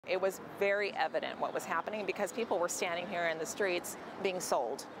it was very evident what was happening because people were standing here in the streets being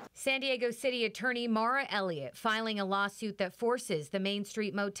sold. San Diego City Attorney Mara Elliott filing a lawsuit that forces the Main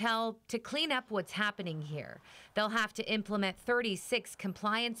Street Motel to clean up what's happening here. They'll have to implement 36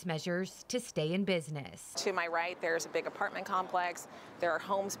 compliance measures to stay in business. To my right, there's a big apartment complex. There are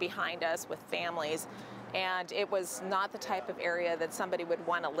homes behind us with families. And it was not the type of area that somebody would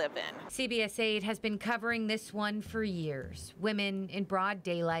want to live in. CBS 8 has been covering this one for years. Women in broad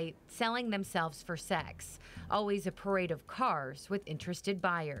daylight selling themselves for sex. Always a parade of cars with interested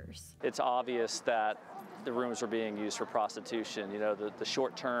buyers. It's obvious that the rooms were being used for prostitution. You know, the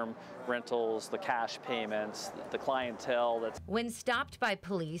short-term rentals, the cash payments, the clientele. When stopped by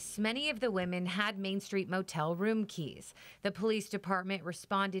police, many of the women had Main Street Motel room keys. The police department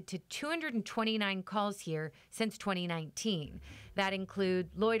responded to 229 calls here since 2019. That include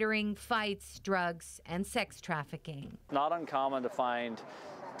loitering, fights, drugs, and sex trafficking. Not uncommon to find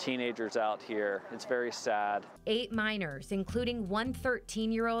teenagers out here. It's very sad. 8 minors, including one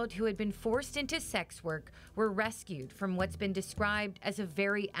 13-year-old who had been forced into sex work, were rescued from what's been described as a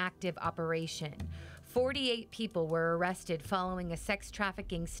very active operation. 48 people were arrested following a sex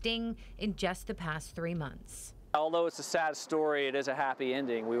trafficking sting in just the past 3 months. Although it's a sad story, it is a happy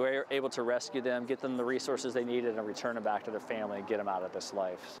ending. We were able to rescue them, get them the resources they needed, and return them back to their family and get them out of this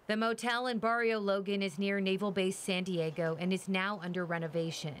life. The motel in Barrio Logan is near Naval Base San Diego and is now under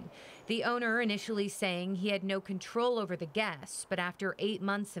renovation. The owner initially saying he had no control over the guests, but after 8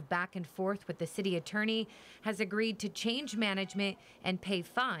 months of back and forth with the city attorney, has agreed to change management and pay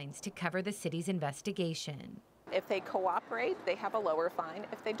fines to cover the city's investigation. If they cooperate, they have a lower fine.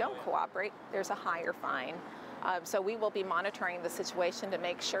 If they don't cooperate, there's a higher fine. So we will be monitoring the situation to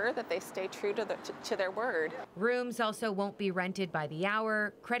make sure that they stay true to their word. Rooms also won't be rented by the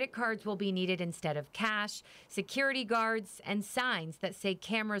hour. Credit cards will be needed instead of cash, security guards, and signs that say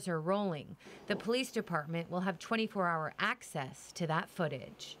cameras are rolling. The police department will have 24-hour access to that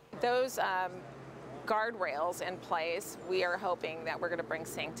footage. Those guardrails in place, we are hoping that we're going to bring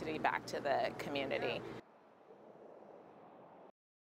sanctity back to the community.